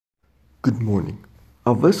Good morning.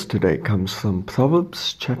 Our verse today comes from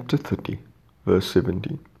Proverbs chapter 30, verse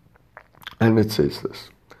 17. And it says this: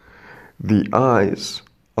 "The eyes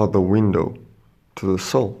are the window to the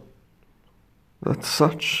soul." That's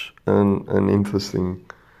such an interesting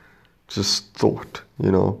just thought,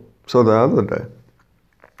 So the other day,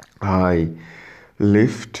 I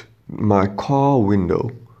left my car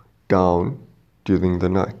window down during the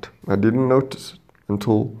night. I didn't notice it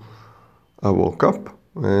until I woke up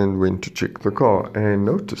and went to check the car and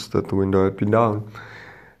noticed that the window had been down.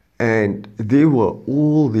 And there were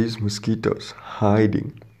all these mosquitoes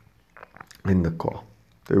hiding in the car.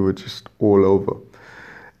 They were just all over.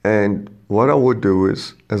 And what I would do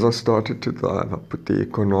is, as I started to drive, I put the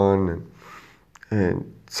aircon on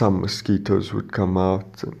and some mosquitoes would come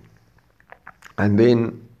out. And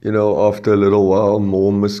then, after a little while,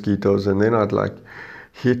 more mosquitoes. And then I'd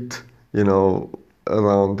hit,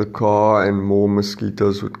 around the car and more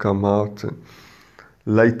mosquitoes would come out. And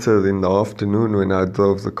later in the afternoon when I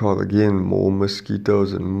drove the car again, more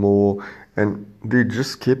mosquitoes and more. And there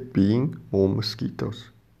just kept being more mosquitoes.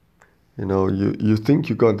 You think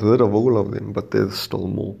you got rid of all of them, but there's still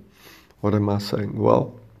more. What am I saying?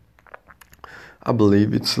 Well, I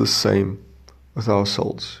believe it's the same with our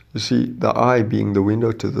souls. You see, the eye being the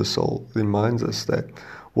window to the soul reminds us that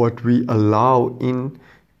what we allow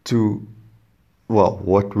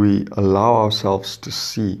what we allow ourselves to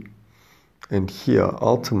see and hear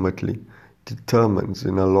ultimately determines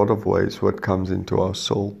in a lot of ways what comes into our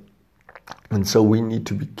soul. And so we need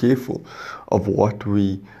to be careful of what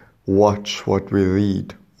we watch, what we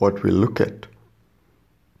read, what we look at.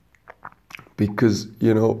 Because,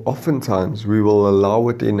 oftentimes we will allow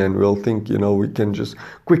it in and we'll think, we can just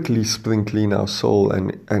quickly spring clean our soul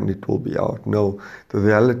and it will be out. No, the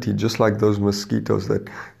reality, just like those mosquitoes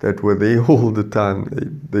that were there all the time,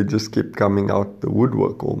 they just kept coming out the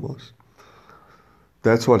woodwork almost.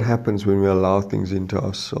 That's what happens when we allow things into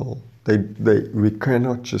our soul. We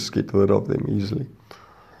cannot just get rid of them easily.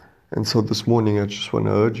 And so this morning I just want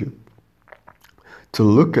to urge you to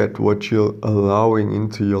look at what you're allowing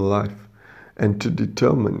into your life and to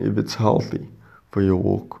determine if it's healthy for your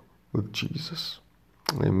walk with Jesus.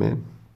 Amen.